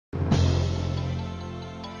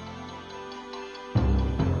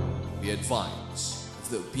be advised,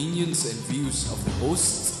 the opinions and views of the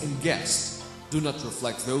hosts and guests do not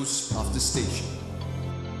reflect those of the station.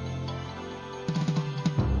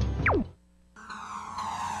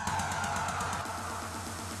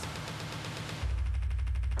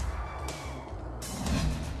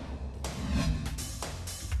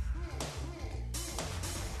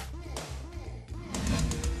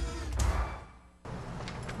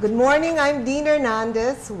 Good morning, I'm Deanne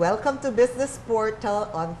Hernandez. Welcome to Business Portal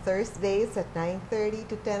on Thursdays at 9:30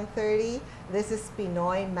 to 10:30. This is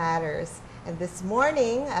Pinoy Matters. And this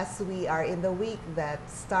morning, as we are in the week that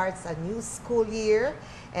starts a new school year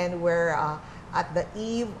and we're at the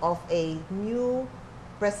eve of a new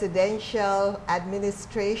presidential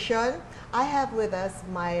administration, I have with us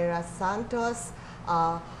MYRA Santos,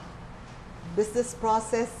 business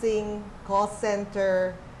processing call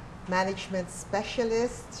center management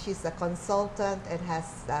specialist. She's a consultant and has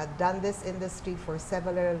done this industry for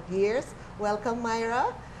several years. Welcome,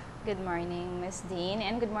 MYRA. Good morning, Ms. Dean,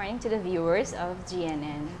 and good morning to the viewers of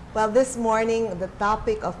GNN. Well, this morning, the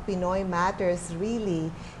topic of Pinoy Matters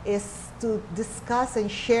really is to discuss and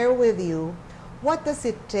share with you what does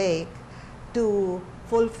it take to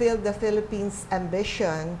fulfill the Philippines'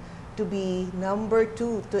 ambition to be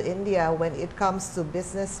 #2 to India when it comes to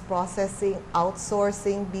business processing,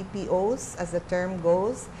 outsourcing, BPOs as the term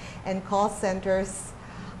goes, and call centers.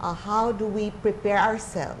 How do we prepare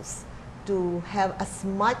ourselves to have as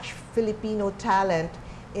much Filipino talent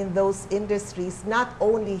in those industries, not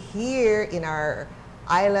only here in our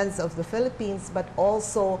islands of the Philippines, but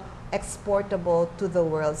also exportable to the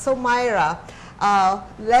world? So MYRA,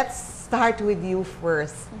 let's start with you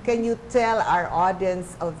first. Can you tell our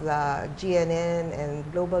audience of the GNN and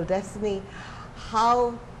Global Destiny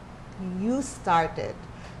how you started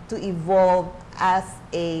to evolve as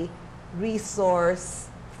a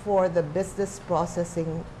resource for the business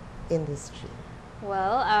processing industry?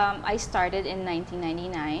 Well, I started in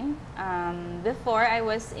 1999. Before, I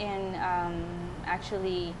was in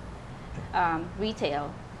actually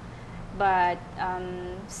retail. But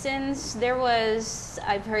since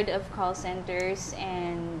I've heard of call centers,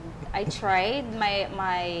 and I tried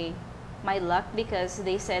my luck because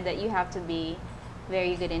they said that you have to be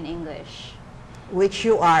very good in English. Which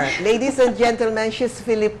you are. Ladies and gentlemen, she's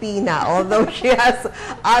Filipina, although she has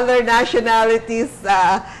other nationalities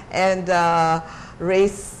and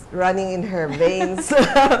race running in her veins.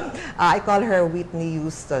 I call her Whitney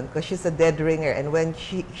Houston because she's a dead ringer, and when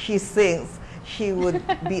she sings, she would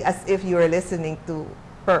be as if you were listening to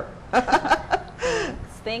her.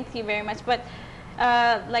 Thank you very much. But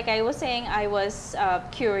like I was saying, I was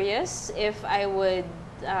curious if I would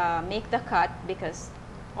make the cut, because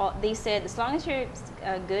they said as long as you're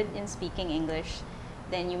good in speaking English,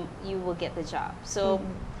 then you will get the job. So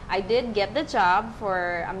I did get the job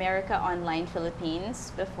for America Online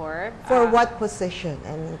Philippines before. For what position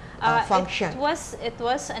and function? It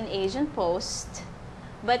was an agent post.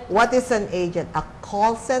 But what is an agent? A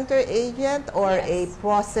call center agent or yes, a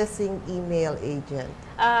processing email agent?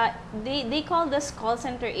 They called us call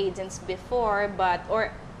center agents before,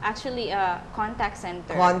 or actually contact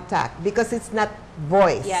center. Contact, because it's not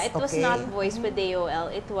voice. Yeah, it was not voice with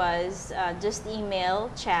AOL. It was just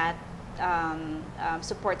email, chat,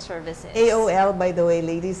 support services. AOL, by the way,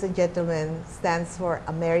 ladies and gentlemen, stands for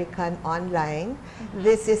American Online.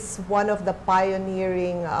 This is one of the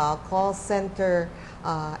pioneering call center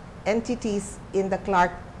entities in the Clark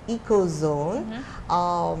Ecozone,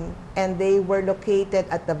 and they were located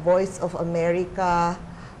at the Voice of America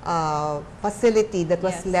facility that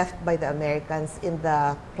was left by the Americans in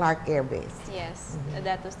the Clark Air Base. Yes,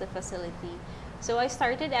 that was the facility. So I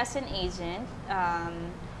started as an agent.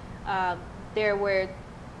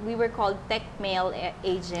 We were called tech mail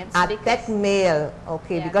agents. Tech mail,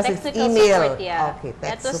 okay, yeah, because it's email. Support, yeah. Okay,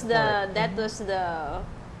 that was the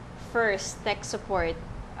first tech support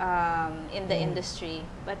in the industry.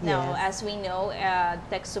 But now, as we know,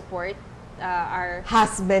 tech support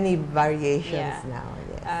has many variations now.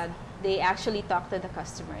 Yes. They actually talk to the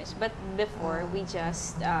customers, but before we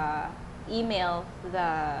just email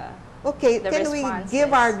the. Okay, can we give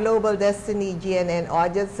our Global Destiny GNN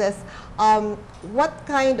audiences what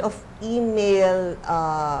kind of email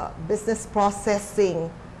business processing,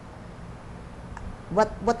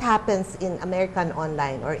 what happens in American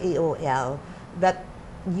Online or AOL, that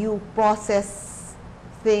you process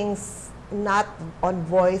things not on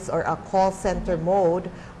voice or a call center mode,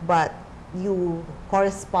 but you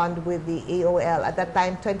correspond with the AOL, at that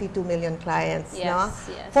time 22 million clients, yes, no?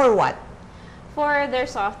 Yes. For what? For their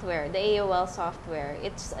software, the AOL software.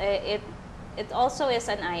 It also is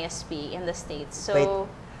an ISP in the States. So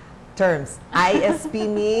terms. ISP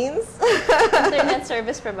means? Internet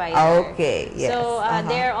service provider. Okay, yes. So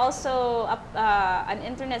they're also an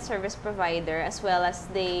internet service provider, as well as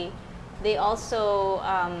they also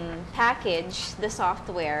package the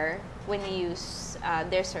software when you use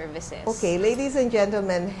their services. Okay, ladies and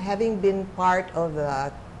gentlemen, having been part of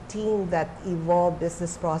the team that evolved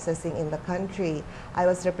business processing in the country, I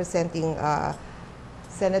was representing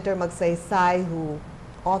Senator Magsaysay, who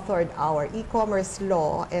authored our e-commerce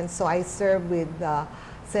law, and so I served with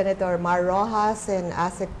Senator Mar Rojas and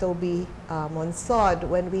ASEC Toby Monsod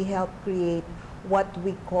when we helped create what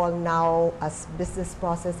we call now as Business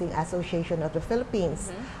Processing Association of the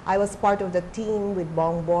Philippines. I was part of the team with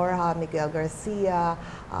Bong Borja, Miguel Garcia,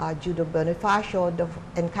 Judo Bonifacio,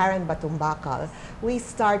 and Karen Batumbakal. We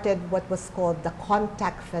started what was called the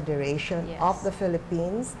Contact Federation of the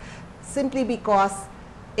Philippines, simply because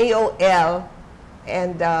AOL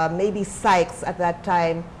and maybe Sykes at that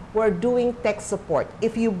time were doing tech support.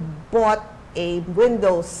 If you bought a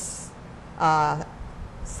Windows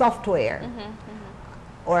software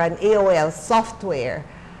or an AOL software,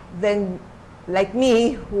 then like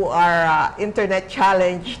me, who are internet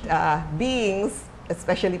challenged beings,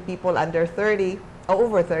 especially people under 30,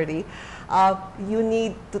 over 30, you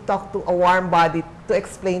need to talk to a warm body to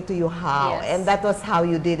explain to you how. And that was how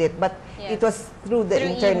you did it. But it was through the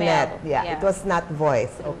internet. Email. It was not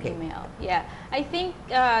voice. Through email. Yeah. I think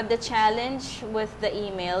the challenge with the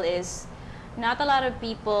email is not a lot of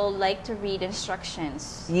people like to read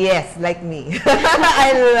instructions. Yes, like me.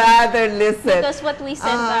 I rather listen. Because what we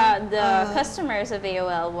sent the customers of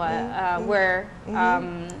AOL were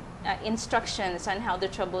instructions on how to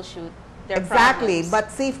troubleshoot their problems.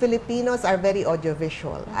 But see, Filipinos are very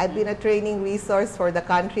audiovisual. I've been a training resource for the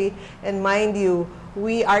country, and mind you,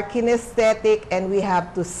 we are kinesthetic and we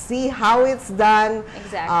have to see how it's done.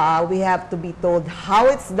 We have to be told how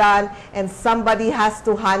it's done, and somebody has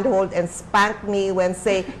to handhold and spank me when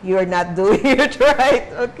say you're not doing it right.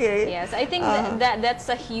 Okay. Yes, I think that's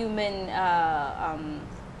a human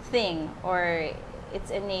thing, or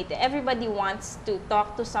it's innate. Everybody wants to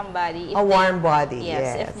talk to somebody. A warm body.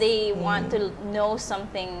 Yes, if they want to know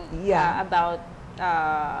something about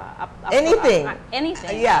anything.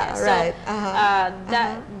 Anything. Right.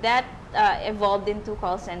 That evolved into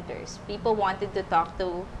call centers. People wanted to talk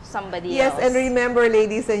to somebody else. Yes, and remember,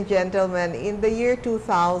 ladies and gentlemen, in the year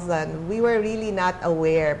 2000, we were really not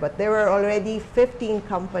aware, but there were already 15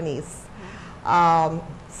 companies,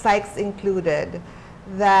 Sykes included,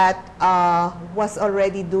 that was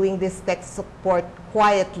already doing this tech support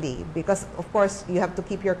quietly, because of course you have to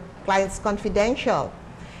keep your clients confidential.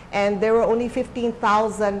 And there were only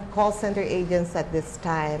 15,000 call center agents at this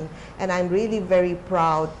time. And I'm really very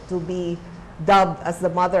proud to be dubbed as the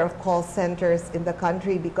mother of call centers in the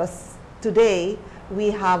country, because today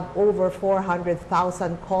we have over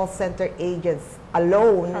 400,000 call center agents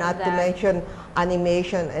alone, not to mention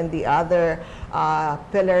animation and the other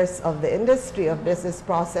pillars of the industry of business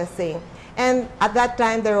processing. And at that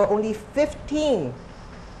time, there were only 15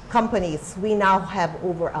 companies. We now have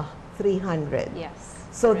over 300. Yes.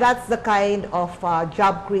 So that's the kind of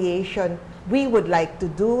job creation we would like to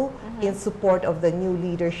do in support of the new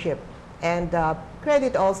leadership. And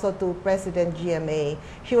credit also to President GMA.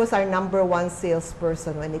 She was our #1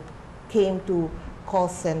 salesperson when it came to call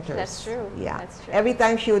centers. That's true. Yeah. That's true. Every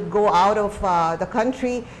time she would go out of the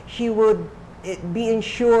country, she would be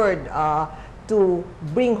insured to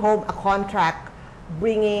bring home a contract,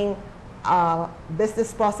 bringing a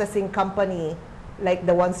business processing company like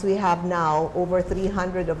the ones we have now, over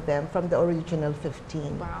 300 of them from the original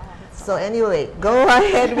 15. Wow. So anyway, go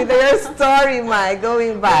ahead with your story, Mai,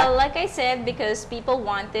 going back. Well, like I said, because people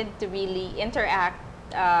wanted to really interact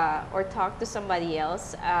or talk to somebody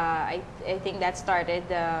else, I think that started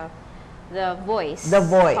the voice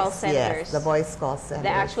call centers. Yes, the voice call centers. The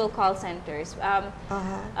actual call centers.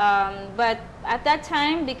 But at that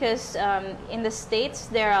time, because in the States,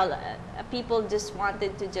 there are people just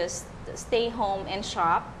wanted to just stay home and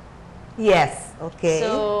shop. Yes, okay.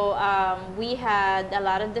 So we had a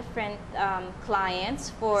lot of different clients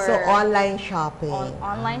for online shopping.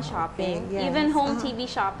 Online shopping, yes. even home TV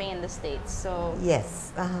shopping in the States. So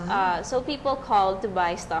yes, so people called to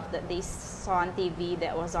buy stuff that they saw on TV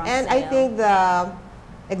that was on and sale. I think the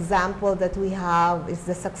example that we have is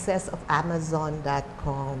the success of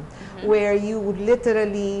Amazon.com, where you would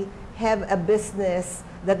literally have a business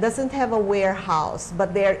that doesn't have a warehouse,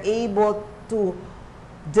 but they're able to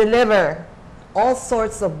deliver all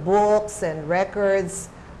sorts of books and records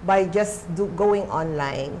by just going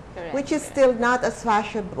online. Correct, which is still not as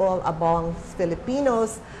fashionable among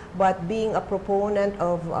Filipinos, but being a proponent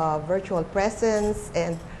of virtual presence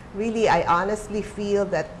and really, I honestly feel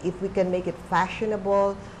that if we can make it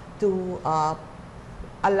fashionable to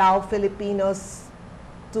allow Filipinos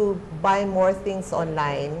to buy more things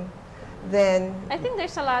online, then... I think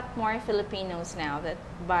there's a lot more Filipinos now that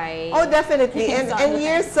buy... Oh, definitely. things And online.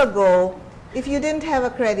 years ago, if you didn't have a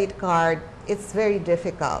credit card, it's very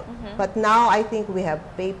difficult. But now I think we have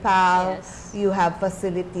PayPal, Yes. you have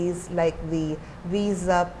facilities like the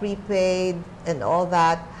Visa, prepaid, and all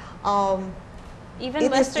that. Even It is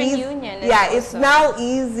Western eas- Union is Yeah, it's also- now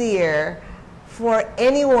easier for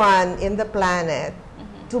anyone in the planet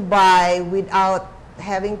to buy without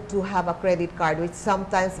having to have a credit card, which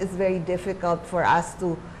sometimes is very difficult for us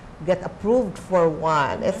to get approved for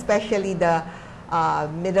one, especially the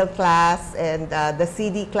middle class and the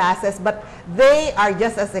CD classes. But they are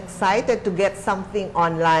just as excited to get something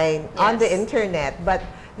online on the Yes. internet. But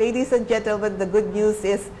ladies and gentlemen, the good news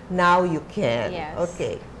is now you can. Yes.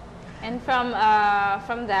 Okay. And from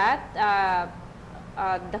that,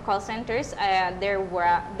 the call centers, there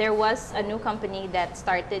was a new company that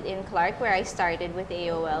started in Clark, where I started with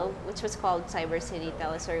AOL, which was called Cyber City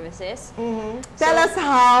Teleservices. Tell us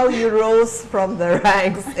how you rose from the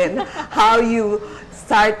ranks and how you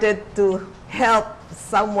started to help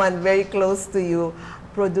someone very close to you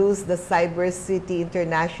produce the Cyber City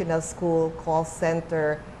International School call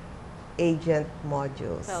center agent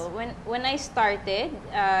modules. Well, when I started,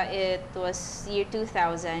 it was year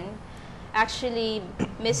 2000. Actually,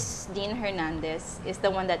 Miss Deanne Hernandez is the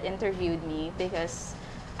one that interviewed me, because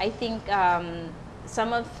I think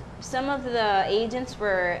some of the agents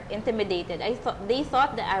were intimidated. They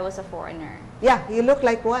thought that I was a foreigner. Yeah, you look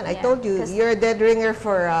like one. I Yeah, told you, 'cause you're a dead ringer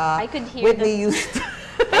for I could hear Whitney them. Houston.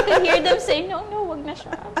 I could hear them say, no, wag na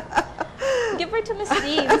siya. Give her to Miss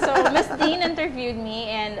Dean. So Miss Dean interviewed me,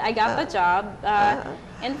 and I got the job.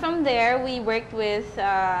 And from there, we worked with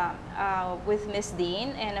Miss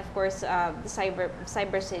Dean, and of course the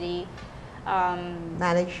Cyber City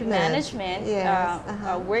management Yes.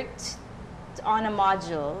 worked on a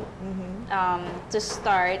module to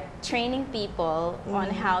start training people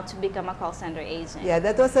on how to become a call center agent. Yeah,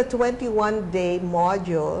 that was a 21-day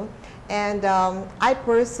module. And I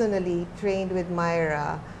personally trained with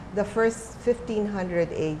MYRA the first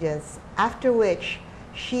 1,500 agents, after which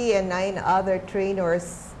she and 9 other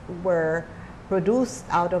trainers were produced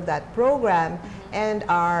out of that program. And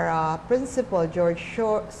our principal, George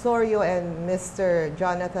Sorio, and Mr.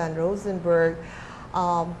 Jonathan Rosenberg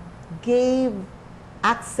gave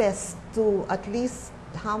access to at least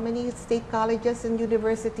how many state colleges and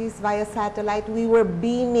universities via satellite. We were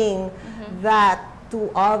beaming that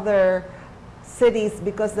to other cities,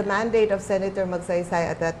 because the mandate of Senator Magsaysay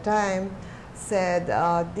at that time said,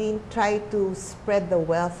 Dean, try to spread the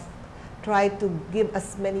wealth, try to give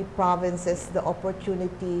as many provinces the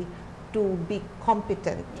opportunity to be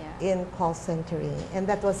competent in call centering. And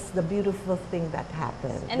that was the beautiful thing that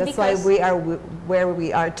happened. And that's why we are where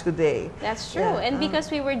we are today. That's true. Yeah. And because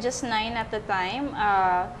we were just 9 at the time,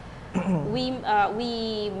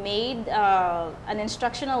 we made an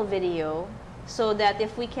instructional video, so that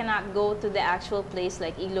if we cannot go to the actual place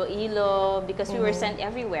like Iloilo, because we were sent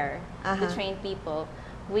everywhere to train people,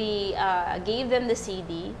 we gave them the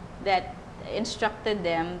CD that instructed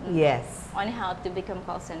them on how to become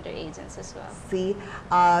call center agents as well. See,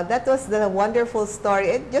 that was the wonderful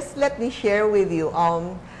story. And just let me share with you,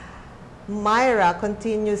 MYRA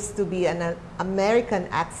continues to be an American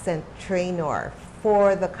accent trainer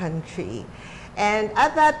for the country. And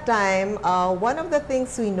at that time, one of the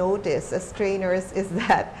things we noticed as trainers is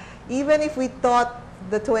that even if we taught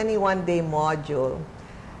the 21-day module,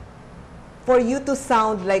 for you to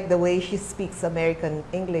sound like the way she speaks American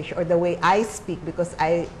English, or the way I speak, because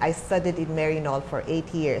I studied in Maryknoll for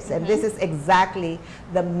 8 years, and this is exactly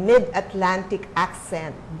the mid-Atlantic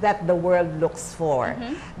accent that the world looks for.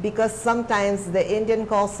 Because sometimes the Indian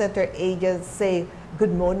call center agents say,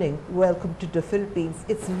 "Good morning, welcome to the Philippines."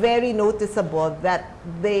 It's very noticeable that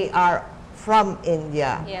they are from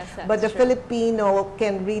India. Yes, that's but the true. Filipino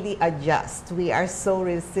can really adjust. We are so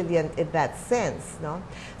resilient in that sense, no?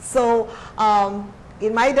 So,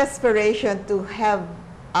 in my desperation to have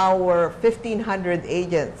our 1,500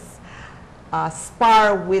 agents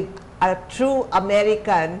spar with a true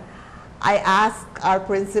American, I asked our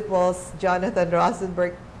principals, Jonathan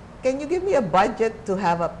Rosenberg, can you give me a budget to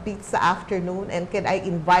have a pizza afternoon, and can I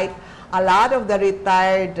invite a lot of the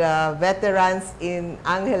retired veterans in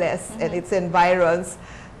Angeles and its environs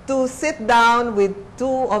to sit down with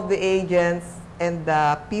 2 of the agents and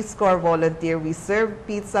the Peace Corps volunteer. We serve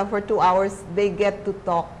pizza for 2 hours. They get to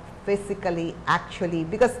talk physically, actually,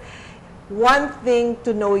 because one thing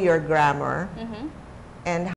to know your grammar and